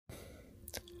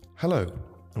Hello,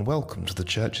 and welcome to the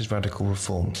Church's Radical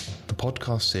Reform, the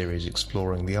podcast series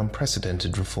exploring the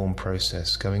unprecedented reform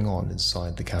process going on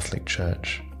inside the Catholic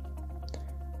Church.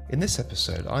 In this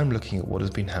episode, I'm looking at what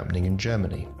has been happening in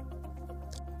Germany.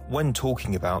 When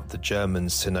talking about the German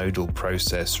synodal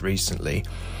process recently,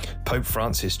 Pope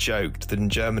Francis joked that in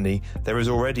Germany there is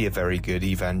already a very good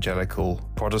evangelical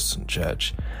Protestant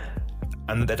church,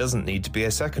 and that there doesn't need to be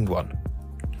a second one.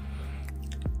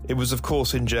 It was, of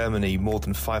course, in Germany more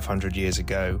than 500 years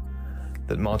ago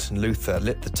that Martin Luther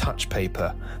lit the touch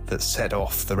paper that set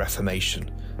off the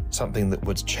Reformation, something that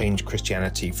would change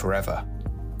Christianity forever.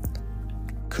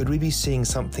 Could we be seeing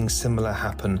something similar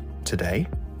happen today?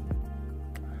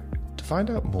 To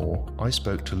find out more, I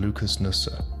spoke to Lukas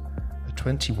Nusser, a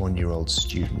 21-year-old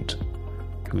student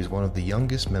who is one of the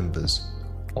youngest members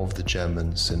of the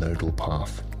German synodal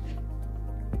path.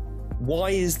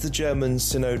 Why is the German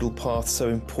synodal path so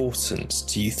important,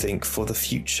 do you think, for the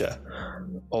future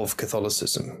of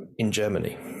Catholicism in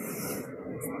Germany?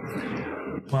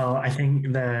 Well, I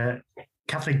think the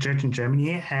Catholic Church in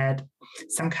Germany had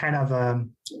some kind of a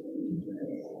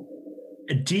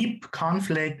deep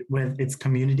conflict with its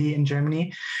community in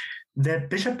Germany. The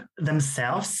bishop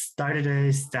themselves started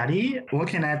a study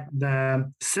looking at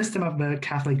the system of the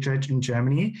Catholic Church in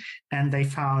Germany, and they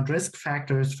found risk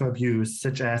factors for abuse,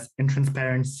 such as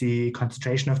intransparency,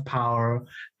 concentration of power,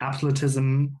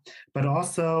 absolutism, but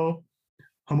also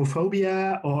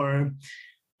homophobia, or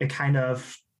a kind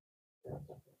of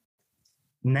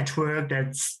network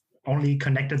that's only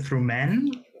connected through men.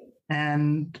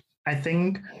 And I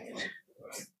think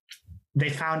they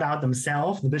found out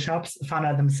themselves, the bishops found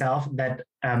out themselves that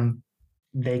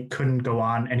they couldn't go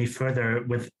on any further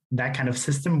with that kind of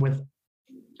system, with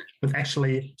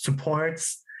actually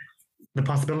supports the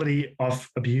possibility of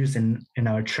abuse in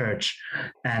our church.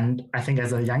 And I think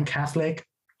as a young Catholic,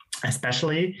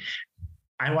 especially,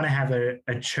 I want to have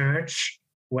a church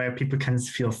where people can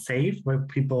feel safe, where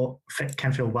people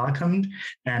can feel welcomed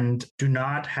and do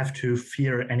not have to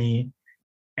fear any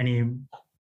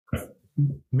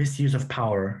misuse of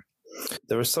power.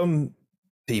 There are some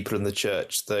people in the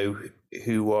church, though,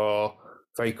 who are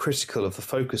very critical of the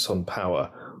focus on power.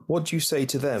 What do you say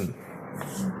to them?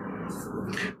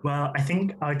 Well, I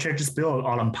think our church is built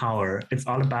all on power. It's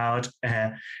all about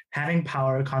having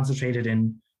power concentrated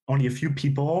in only a few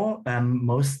people.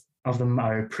 Most of them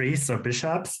are priests or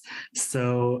bishops.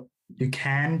 So you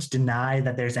can't deny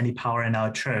that there's any power in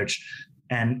our church.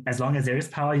 And as long as there is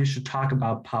power, you should talk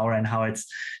about power and how it's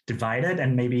divided,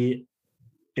 and maybe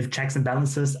if checks and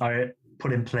balances are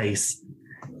put in place.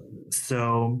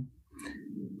 So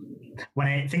when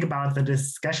I think about the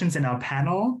discussions in our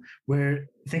panel, we're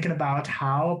thinking about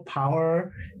how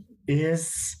power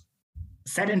is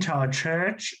set into our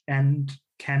church and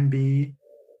can be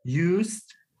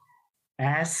used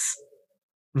as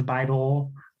the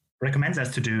Bible recommends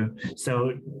us to do.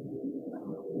 So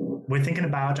we're thinking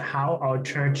about how our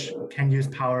church can use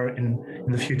power in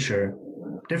the future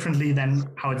differently than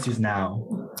how it's used now.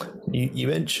 You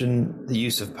mentioned the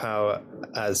use of power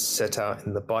as set out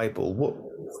in the Bible. What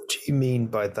do you mean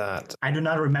by that? I do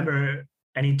not remember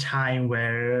any time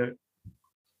where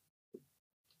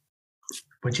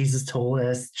Jesus told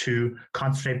us to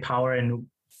concentrate power in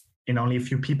only a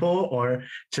few people, or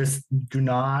just do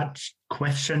not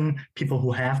question people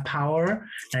who have power.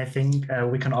 And I think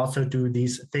we can also do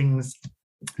these things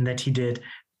that he did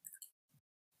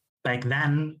back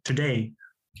then, today.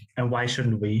 And why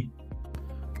shouldn't we?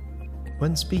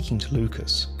 When speaking to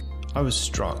Lukas, I was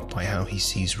struck by how he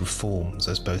sees reforms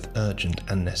as both urgent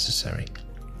and necessary.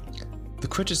 The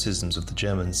criticisms of the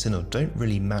German Synod don't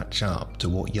really match up to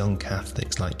what young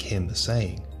Catholics like him are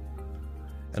saying.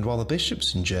 And while the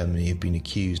bishops in Germany have been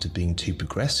accused of being too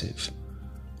progressive,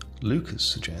 Lukas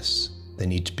suggests they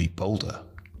need to be bolder.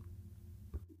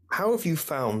 How have you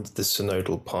found the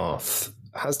synodal path?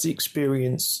 Has the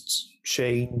experience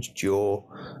changed your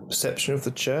perception of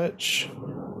the church?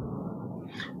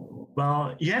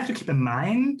 Well, you have to keep in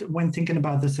mind when thinking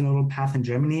about the synodal path in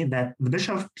Germany that the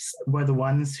bishops were the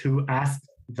ones who asked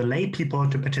the lay people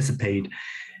to participate.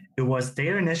 It was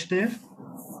their initiative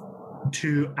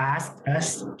to ask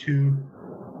us to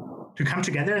come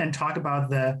together and talk about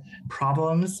the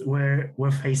problems we're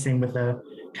facing with the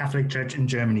Catholic Church in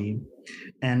Germany.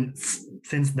 And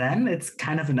since then, it's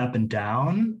kind of an up and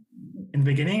down. In the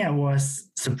beginning, I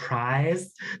was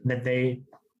surprised that they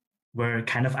were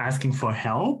kind of asking for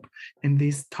help in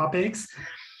these topics.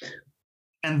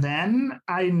 And then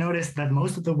I noticed that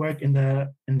most of the work in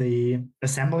the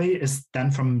assembly is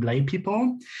done from lay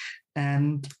people,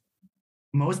 and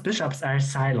most bishops are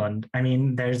silent. I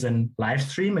mean, there's a live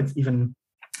stream. It's even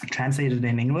translated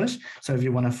in English. So if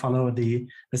you want to follow the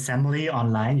assembly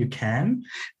online, you can.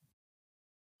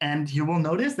 And you will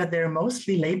notice that they're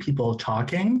mostly lay people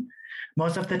talking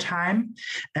most of the time,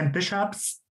 and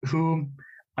bishops who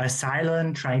are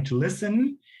silent, trying to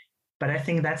listen. But I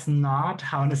think that's not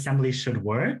how an assembly should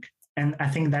work. And I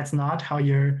think that's not how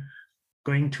you're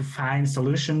going to find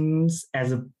solutions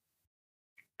as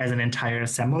an entire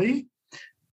assembly.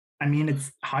 I mean,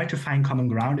 it's hard to find common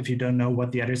ground if you don't know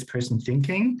what the other person's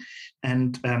thinking.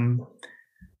 And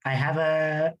I have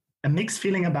a mixed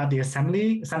feeling about the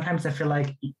assembly. Sometimes I feel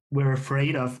like we're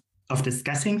afraid of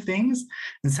discussing things,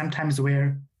 and sometimes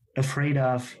we're afraid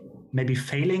of maybe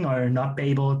failing or not be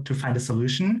able to find a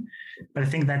solution. But I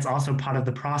think that's also part of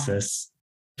the process.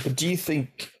 But do you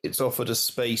think it's offered a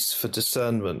space for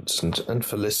discernment and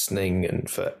for listening and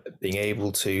for being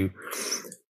able to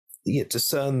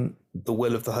discern the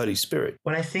will of the Holy Spirit?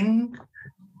 Well, I think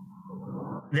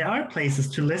there are places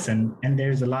to listen, and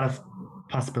there's a lot of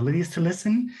possibilities to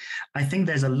listen. I think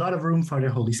there's a lot of room for the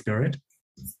Holy Spirit.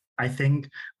 I think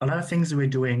a lot of things we're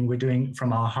doing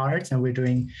from our hearts, and we're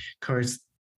doing because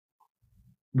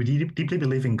we deeply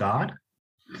believe in God.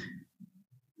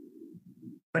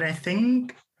 But I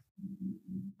think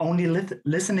only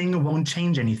listening won't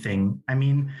change anything. I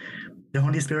mean, the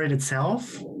Holy Spirit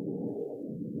itself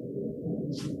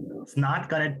is not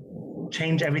going to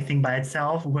change everything by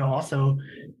itself. We're also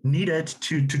needed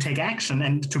to take action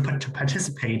and to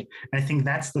participate. And I think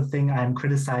that's the thing I'm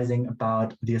criticizing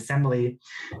about the assembly,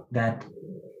 that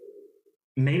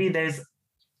maybe there's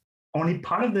only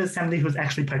part of the assembly who's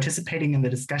actually participating in the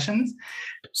discussions.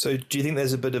 So do you think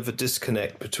there's a bit of a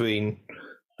disconnect between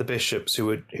the bishops who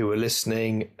are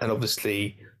listening, and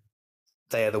obviously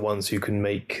they are the ones who can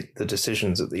make the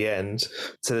decisions at the end?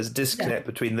 So there's a disconnect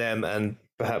between them and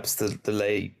perhaps the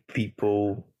lay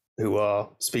people who are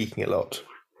speaking a lot.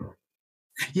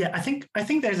 Yeah, I think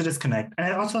there's a disconnect, and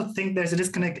I also think there's a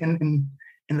disconnect in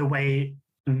the way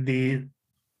the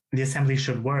assembly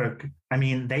should work. I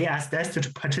mean, they asked us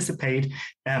to participate,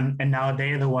 and now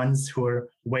they're the ones who are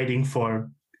waiting for.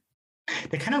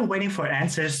 They're kind of waiting for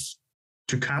answers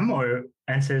to come, or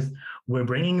answers we're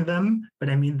bringing them. But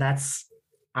I mean,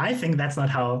 I think that's not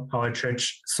how a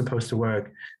church is supposed to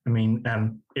work. I mean,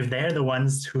 if they're the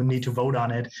ones who need to vote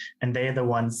on it, and they're the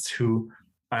ones who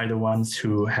are the ones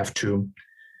who have to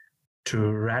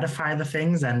ratify the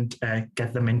things and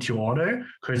get them into order,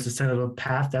 because the synodal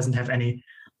path doesn't have any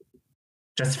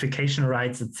justification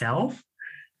rights itself.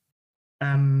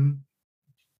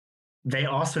 They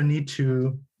also need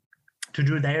to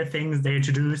do their things, their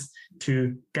to-dos,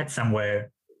 to get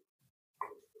somewhere.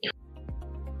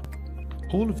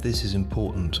 All of this is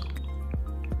important,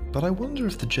 but I wonder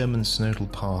if the German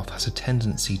synodal path has a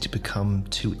tendency to become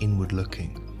too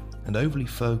inward-looking and overly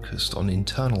focused on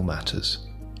internal matters.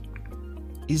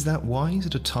 Is that wise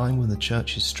at a time when the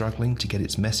Church is struggling to get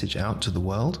its message out to the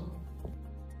world?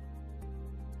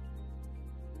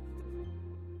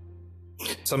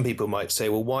 Some people might say,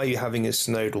 well, why are you having a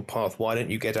synodal path? Why don't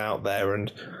you get out there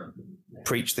and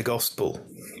preach the gospel?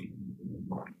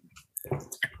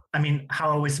 I mean, how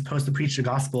are we supposed to preach the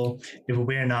gospel if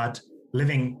we're not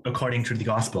living according to the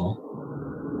gospel?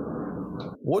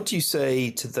 What do you say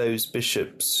to those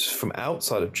bishops from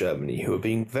outside of Germany who are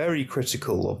being very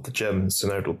critical of the German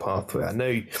synodal pathway? I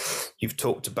know you've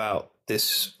talked about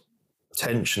this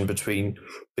tension between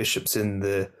bishops in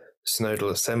the synodal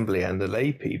assembly and the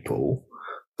lay people,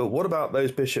 but what about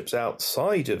those bishops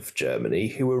outside of Germany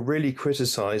who are really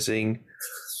criticizing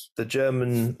the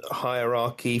German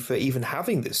hierarchy for even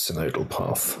having this synodal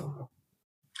path?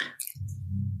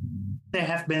 There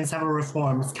have been several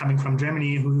reforms coming from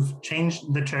Germany who've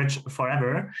changed the church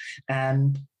forever.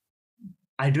 And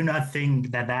I do not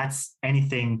think that that's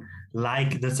anything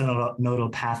like the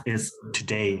synodal path is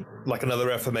today. Like another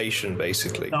Reformation,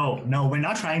 basically. No, we're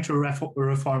not trying to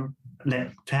reform,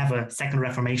 to have a second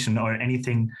Reformation or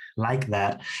anything like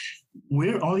that.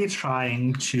 We're only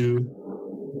trying to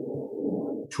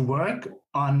work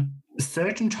on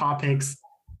certain topics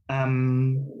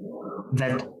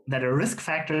that are risk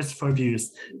factors for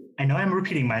abuse. I know I'm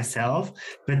repeating myself,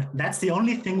 but that's the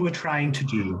only thing we're trying to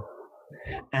do.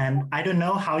 And I don't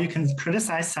know how you can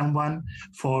criticize someone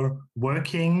for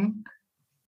working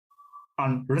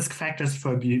on risk factors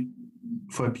for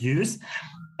abuse,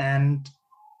 and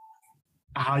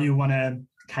how you want to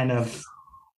kind of.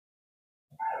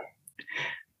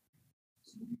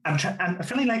 I'm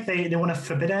feeling like they want to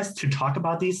forbid us to talk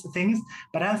about these things,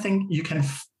 but I don't think you can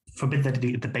forbid the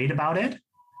debate about it.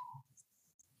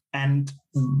 And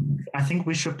I think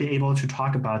we should be able to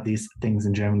talk about these things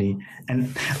in Germany.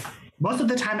 And most of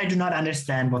the time I do not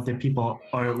understand what the people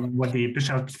or what the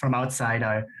bishops from outside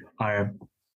are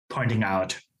pointing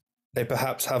out. They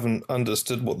perhaps haven't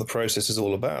understood what the process is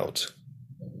all about.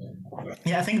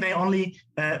 Yeah, I think they only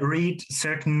read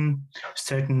certain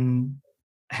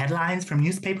headlines from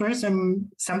newspapers and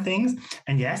some things.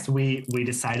 And yes, we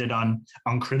decided on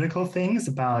critical things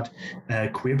about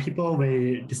queer people.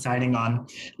 We're deciding on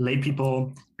lay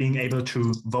people being able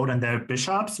to vote on their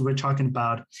bishops. We're talking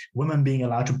about women being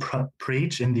allowed to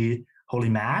preach in the Holy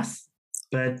Mass.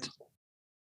 But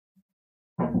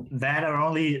that are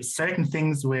only certain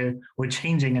things we're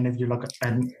changing. And if you look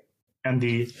at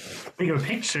the bigger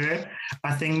picture,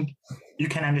 I think you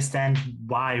can understand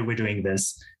why we're doing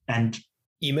this. And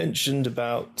you mentioned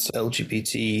about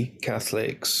LGBT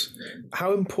Catholics.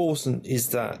 How important is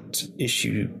that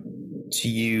issue to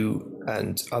you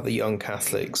and other young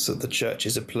Catholics, that the church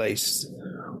is a place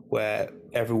where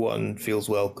everyone feels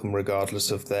welcome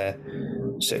regardless of their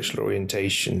sexual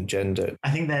orientation, gender? I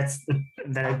think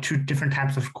there are two different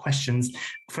types of questions.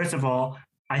 First of all,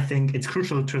 I think it's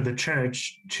crucial to the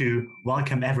church to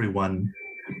welcome everyone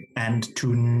and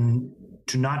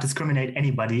to not discriminate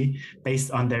anybody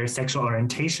based on their sexual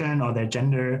orientation or their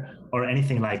gender or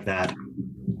anything like that.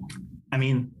 I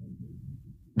mean,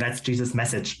 that's Jesus'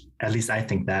 message. At least I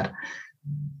think that.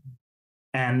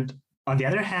 And on the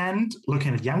other hand,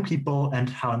 looking at young people and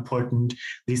how important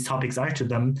these topics are to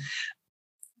them,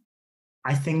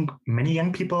 I think many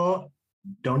young people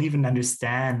don't even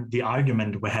understand the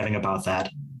argument we're having about that.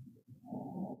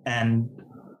 And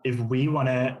if we want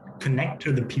to connect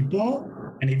to the people,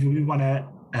 and if we want to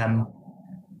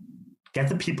get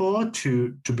the people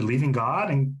to believe in God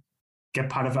and get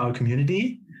part of our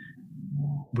community,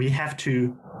 we have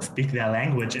to speak their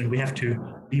language and we have to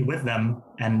be with them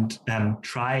and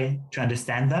try to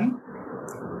understand them.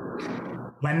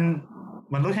 When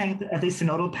looking at the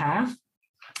synodal path,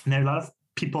 there are a lot of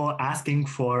people asking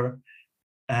for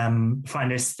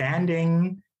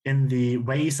understanding in the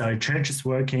ways our church is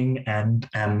working and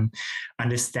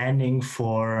understanding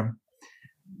for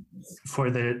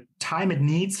the time it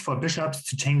needs for bishops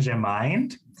to change their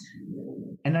mind.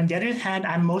 And on the other hand,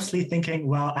 I'm mostly thinking,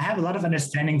 well, I have a lot of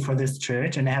understanding for this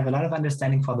church and I have a lot of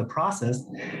understanding for the process.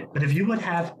 But if you would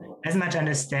have as much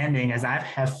understanding as I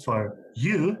have for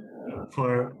you,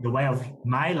 for the way of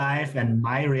my life and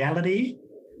my reality,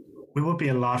 we would be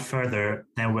a lot further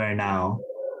than we're now.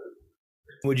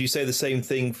 Would you say the same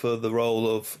thing for the role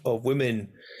of women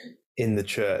in the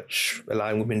church,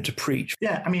 allowing women to preach?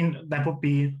 Yeah, I mean, that would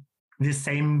be the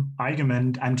same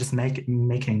argument I'm just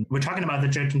making. We're talking about the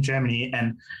church in Germany,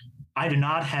 and I do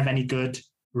not have any good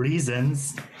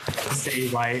reasons to say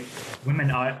why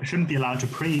women shouldn't be allowed to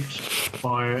preach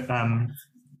or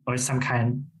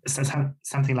something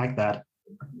like that.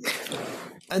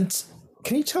 And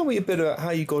can you tell me a bit about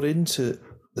how you got into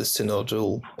the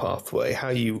synodal pathway, how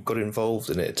you got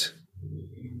involved in it?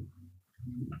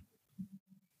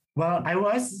 Well, I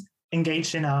was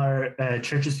engaged in our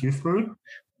church's youth group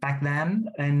back then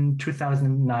in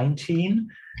 2019.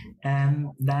 And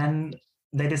then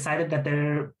they decided that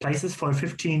there are places for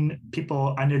 15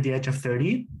 people under the age of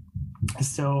 30.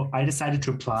 So I decided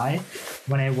to apply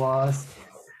when I was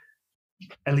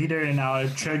a leader in our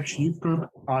church youth group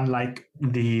on like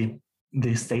the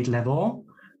state level.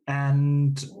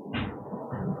 And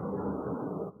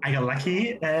I got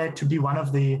lucky to be one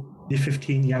of the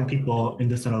 15 young people in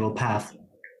the synodal path.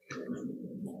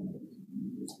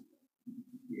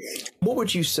 What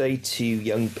would you say to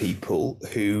young people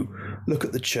who look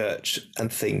at the church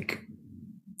and think,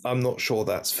 I'm not sure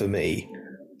that's for me?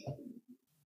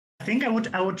 I think I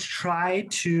would try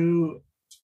to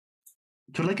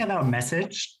look at our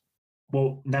message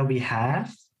that we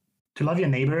have, to love your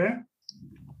neighbor.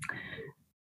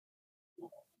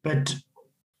 But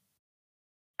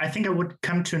I think I would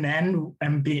come to an end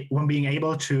when being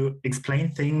able to explain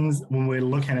things when we're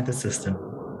looking at the system.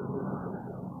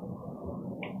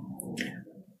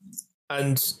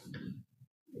 And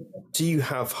do you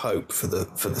have hope for the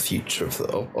future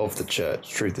of the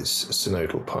church through this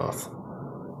synodal path?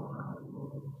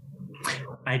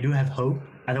 I do have hope.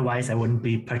 Otherwise, I wouldn't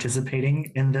be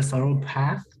participating in the synodal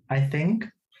path, I think.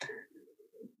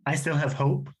 I still have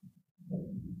hope.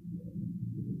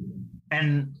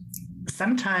 And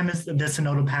sometimes the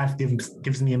synodal path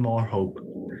gives me more hope.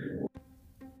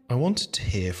 I wanted to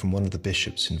hear from one of the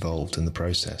bishops involved in the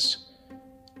process.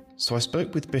 So I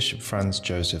spoke with Bishop Franz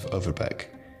Josef Overbeck,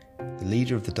 the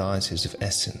leader of the Diocese of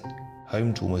Essen,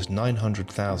 home to almost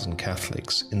 900,000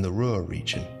 Catholics in the Ruhr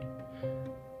region.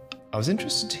 I was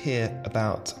interested to hear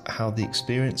about how the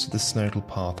experience of the synodal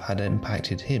path had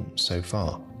impacted him so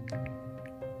far.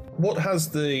 What has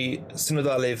the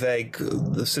Synodale Weg,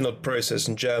 the synod process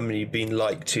in Germany, been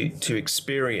like to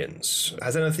experience?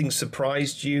 Has anything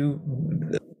surprised you?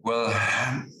 Well,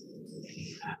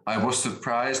 I was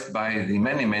surprised by the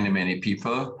many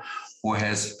people who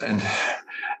has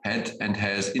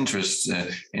interest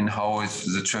in how is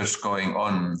the church going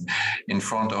on in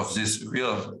front of this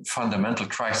real fundamental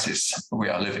crisis we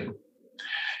are living.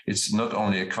 It's not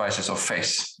only a crisis of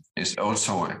faith, it's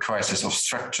also a crisis of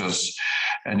structures,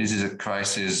 and it is a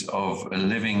crisis of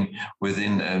living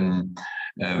within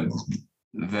a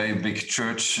very big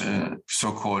church,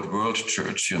 so-called world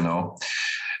church,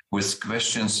 with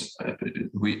questions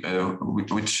which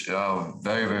are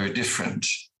very different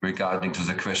regarding to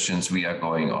the questions we are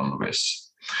going on with.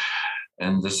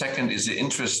 And the second is the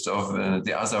interest of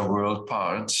the other world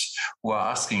parts who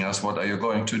are asking us, what are you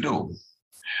going to do?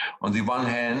 On the one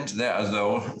hand, there are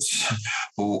those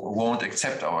who won't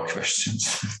accept our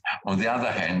questions. On the other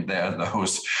hand, there are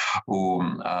those who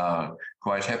are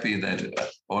quite happy that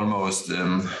almost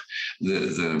the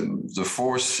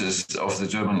forces of the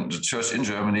church in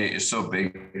Germany is so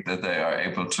big that they are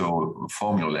able to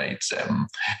formulate them.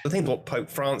 I think what Pope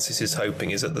Francis is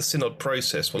hoping is that the synod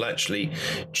process will actually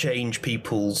change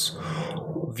people's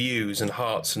views and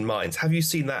hearts and minds. Have you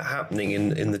seen that happening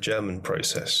in the German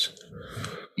process?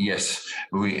 Yes,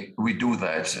 we do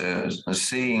that,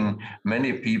 seeing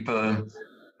many people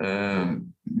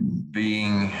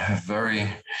being very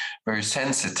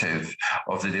sensitive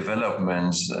of the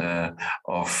developments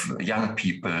of young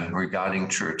people regarding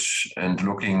church and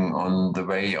looking on the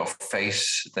way of faith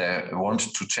they want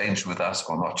to change with us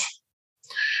or not.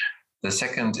 The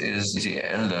second is the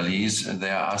elderlies.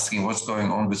 They are asking what's going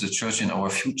on with the church in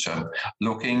our future,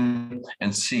 looking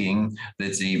and seeing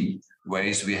that the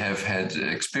ways we have had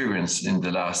experience in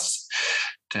the last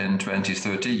 10, 20,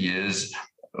 30 years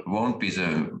won't be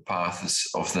the paths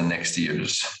of the next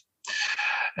years.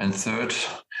 And third,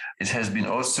 it has been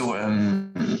also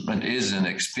and is an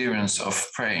experience of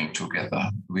praying together.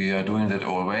 We are doing that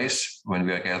always when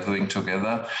we are gathering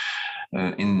together.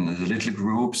 In the little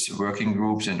groups, working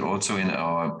groups, and also in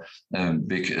our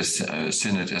big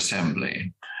synod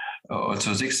assembly.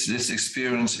 Also, this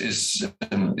experience is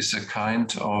a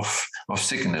kind of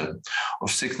signal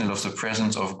of the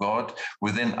presence of God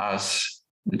within us,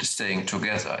 staying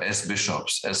together as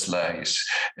bishops, as laiccs,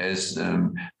 as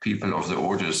people of the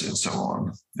orders, and so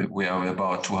on. We are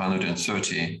about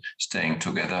 230 staying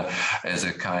together as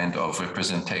a kind of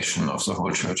representation of the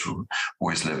whole church who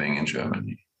is living in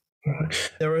Germany.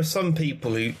 There are some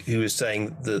people who are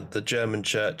saying that the German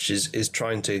church is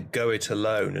trying to go it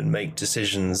alone and make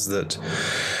decisions that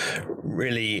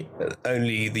really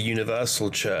only the universal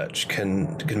church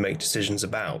can make decisions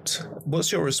about.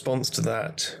 What's your response to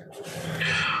that?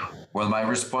 Well, my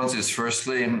response is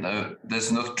firstly, that's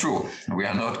not true. We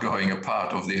are not going a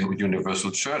part of the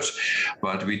universal church,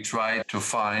 but we try to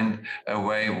find a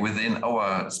way within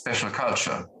our special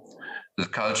culture. The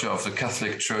culture of the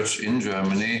Catholic Church in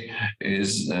Germany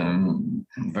is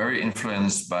very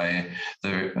influenced by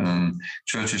the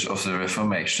churches of the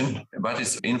Reformation, but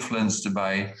it's influenced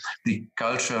by the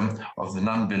culture of the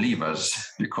non-believers,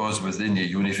 because within the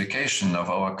unification of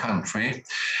our country,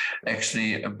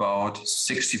 actually about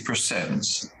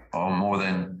 60% or more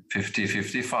than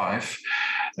 55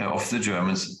 of the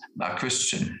Germans are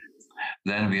Christian.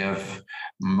 Then we have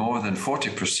more than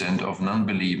 40% of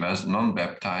non-believers,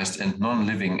 non-baptized, and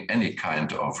non-living any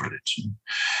kind of religion.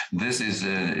 This is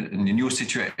a new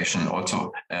situation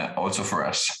also for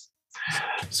us.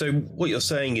 So what you're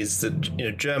saying is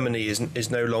that Germany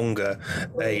is no longer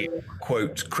a,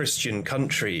 quote, Christian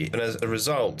country, and as a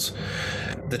result,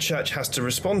 the church has to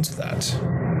respond to that.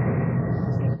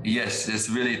 Yes, it's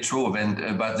really true.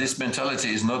 But this mentality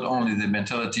is not only the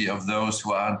mentality of those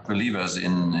who aren't believers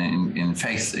in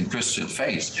faith, in Christian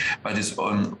faith, but it's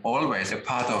always a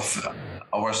part of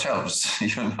ourselves.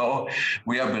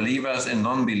 We are believers and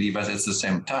non-believers at the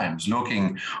same time,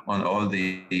 looking on all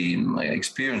the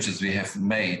experiences we have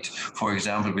made, for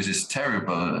example, with this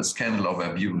terrible scandal of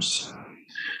abuse.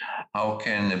 How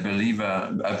can a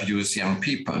believer abuse young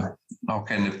people? How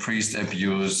can a priest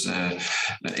abuse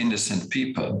innocent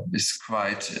people? It's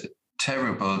quite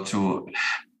terrible to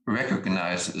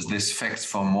recognize this fact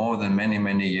for more than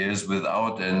many years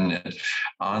without an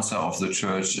answer of the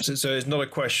church. So it's not a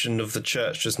question of the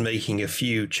church just making a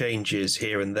few changes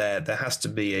here and there. There has to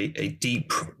be a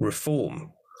deep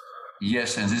reform.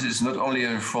 Yes, and this is not only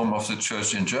a reform of the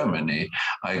church in Germany.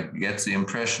 I get the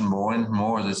impression more and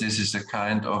more that this is a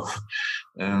kind of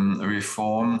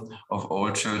reform of all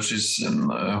churches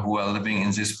who are living in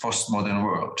this postmodern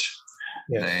world.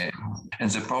 Yes. And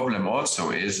the problem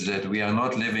also is that we are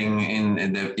not living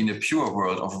in a pure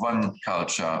world of one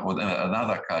culture or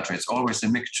another culture. It's always a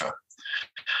mixture.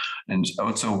 And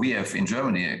also we have in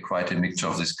Germany quite a mixture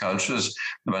of these cultures,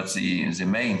 but the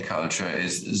main culture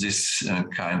is this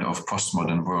kind of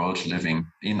postmodern world living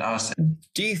in us.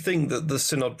 Do you think that the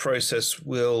synod process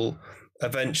will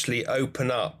eventually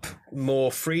open up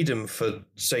more freedom for,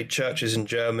 say, churches in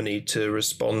Germany to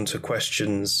respond to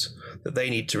questions that they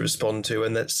need to respond to,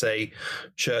 and let's say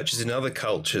churches in other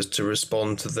cultures to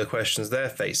respond to the questions they're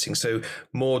facing? So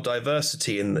more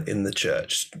diversity in the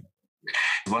church.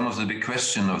 One of the big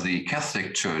questions of the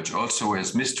Catholic Church, also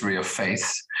as mystery of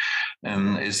faith,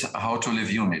 is how to live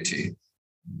unity.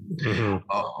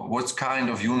 Mm-hmm. What kind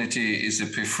of unity is the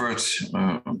preferred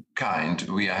kind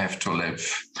we have to live?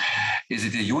 Is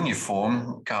it a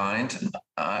uniform kind?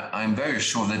 I'm very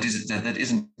sure that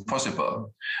isn't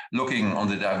possible. Looking on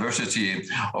the diversity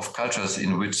of cultures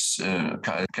in which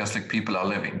Catholic people are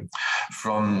living,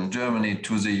 from Germany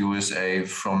to the USA,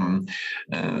 from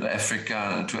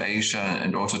Africa to Asia,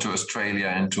 and also to Australia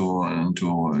and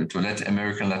to Latin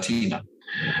America and Latina.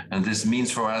 And this means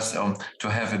for us to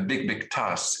have a big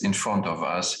task in front of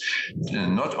us,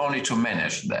 not only to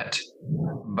manage that,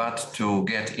 but to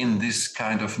get in this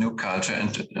kind of new culture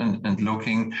and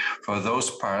looking for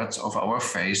those parts of our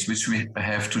faith which we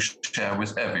have to share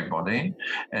with everybody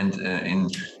and in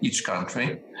each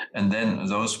country. And then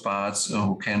those parts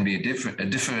who can be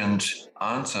different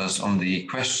answers on the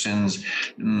questions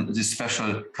this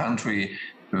special country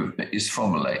is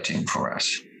formulating for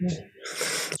us.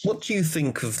 What do you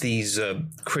think of these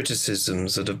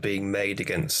criticisms that are being made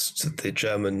against the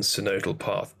German synodal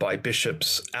path by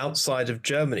bishops outside of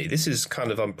Germany? This is kind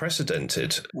of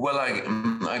unprecedented. Well,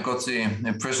 I got the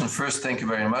impression first, thank you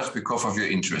very much, because of your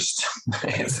interest.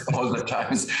 It's all the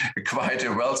times quite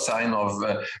a well sign of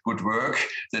good work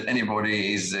that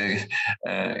anybody is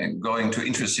going to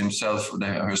interest himself or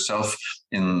herself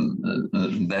in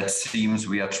that themes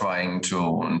we are trying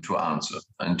to answer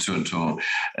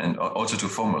and also to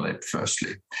formulate.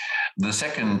 Firstly, the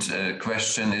second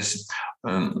question is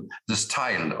the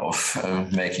style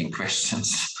of making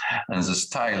questions and the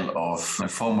style of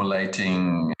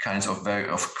formulating kinds of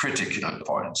critical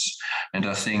points. And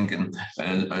I think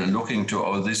looking to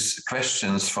all these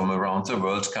questions from around the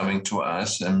world coming to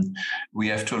us, we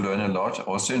have to learn a lot,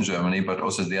 also in Germany, but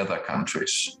also the other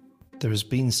countries. There has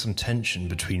been some tension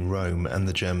between Rome and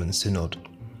the German Synod,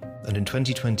 and in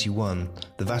 2021,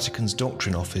 the Vatican's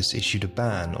Doctrine Office issued a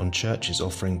ban on churches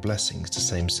offering blessings to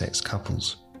same-sex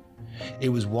couples. It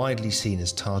was widely seen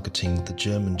as targeting the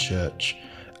German Church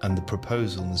and the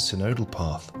proposal in the synodal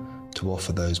path to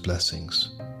offer those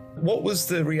blessings. What was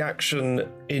the reaction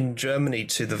in Germany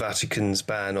to the Vatican's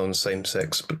ban on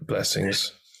same-sex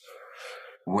blessings?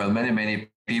 Well,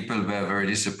 many people were very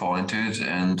disappointed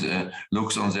and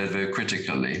looks on that very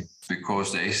critically,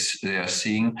 because they are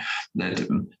seeing that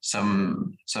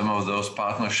some of those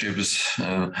partnerships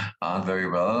aren't very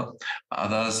well,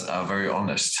 others are very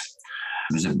honest.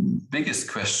 The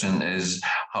biggest question is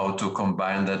how to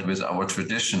combine that with our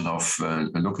tradition of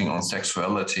looking on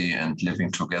sexuality and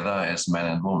living together as man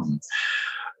and woman.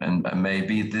 And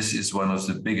maybe this is one of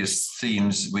the biggest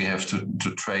themes we have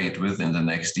to trade with in the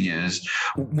next years.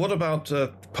 What about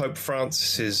Pope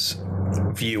Francis's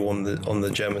view on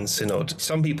the German Synod?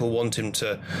 Some people want him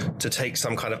to take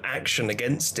some kind of action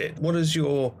against it. What is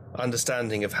your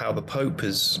understanding of how the Pope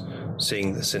is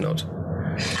seeing the Synod?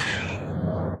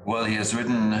 Well, he has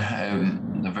written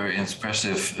a very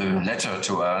expressive letter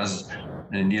to us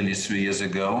nearly 3 years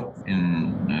ago,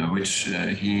 in which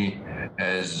he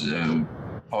has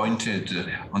pointed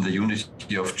on the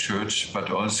unity of church,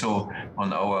 but also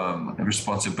on our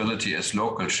responsibility as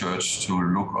local church to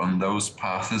look on those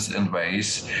paths and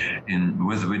ways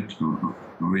with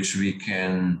which we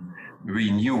can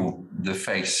renew the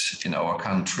faith in our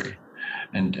country.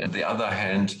 And on the other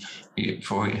hand,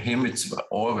 for him, it's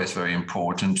always very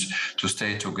important to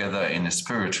stay together in a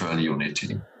spiritual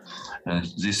unity. And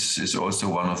this is also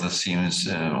one of the themes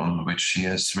on which he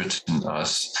has written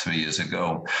us 3 years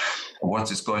ago.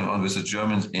 What is going on with the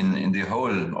Germans in the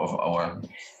whole of our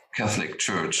Catholic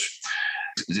Church?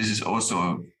 This is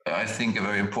also, I think, a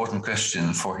very important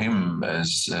question for him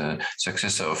as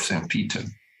successor of St. Peter.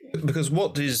 Because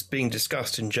what is being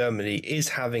discussed in Germany is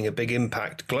having a big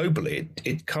impact globally.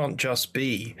 It can't just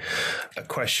be a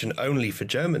question only for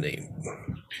Germany.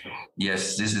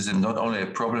 Yes, this is not only a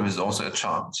problem, it's also a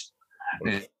chance.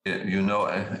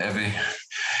 Every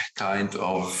kind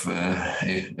of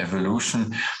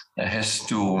evolution has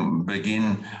to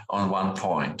begin on one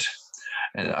point.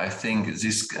 And I think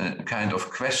these kind of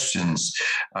questions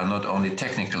are not only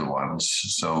technical ones,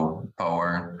 so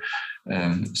power,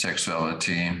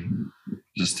 sexuality,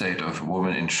 the state of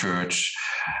women in church,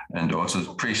 and also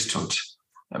the priesthood.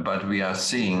 But we are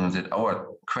seeing that our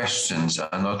questions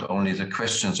are not only the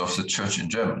questions of the church in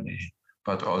Germany,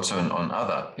 but also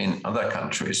in other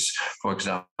countries. For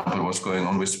example, what's going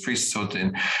on with priesthood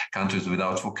in countries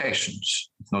without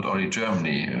vocations. It's not only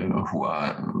Germany who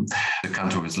are the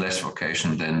country with less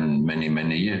vocation than many,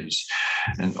 many years.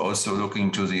 And also looking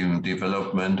to the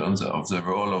development of the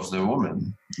role of the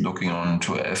woman, looking on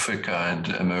to Africa and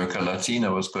America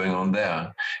Latina, what's going on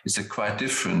there. It's a quite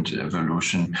different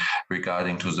evolution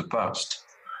regarding to the past.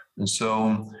 And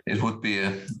so it would be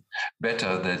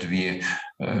better that we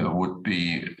would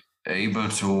be able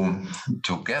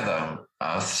to gather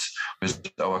us with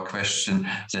our question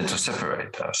than to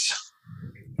separate us.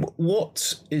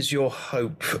 What is your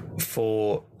hope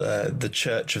for the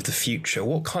church of the future?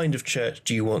 What kind of church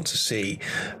do you want to see?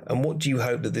 And what do you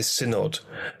hope that this synod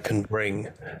can bring?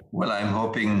 Well, I'm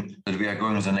hoping that we are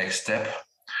going the next step.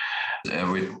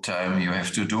 Every time you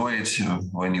have to do it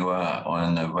when you are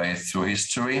on the way through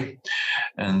history.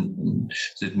 And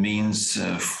that means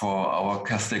for our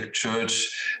Catholic Church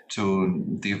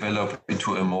to develop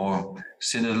into a more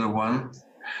synodal one,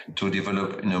 to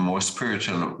develop in a more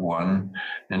spiritual one,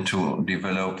 and to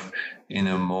develop in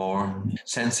a more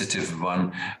sensitive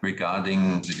one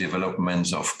regarding the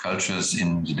developments of cultures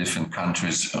in the different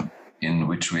countries in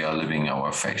which we are living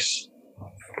our faith.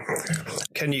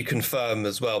 Can you confirm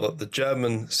as well that the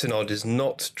German Synod is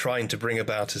not trying to bring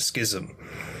about a schism?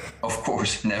 Of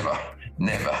course, never.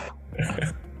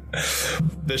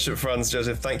 Bishop Franz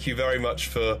Joseph, thank you very much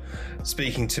for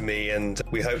speaking to me, and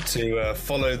we hope to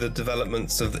follow the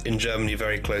developments in Germany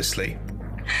very closely.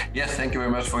 Yes, thank you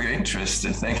very much for your interest,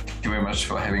 and thank you very much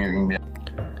for having me.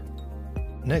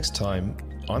 Next time,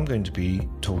 I'm going to be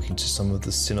talking to some of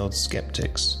the Synod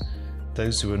skeptics,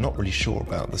 those who are not really sure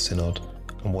about the Synod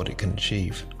and what it can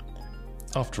achieve.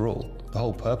 After all, the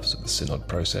whole purpose of the Synod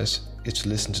process is to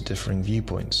listen to differing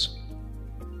viewpoints.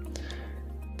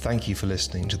 Thank you for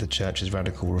listening to the Church's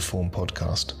Radical Reform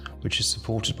podcast, which is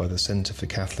supported by the Centre for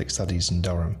Catholic Studies in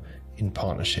Durham in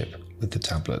partnership with The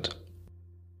Tablet.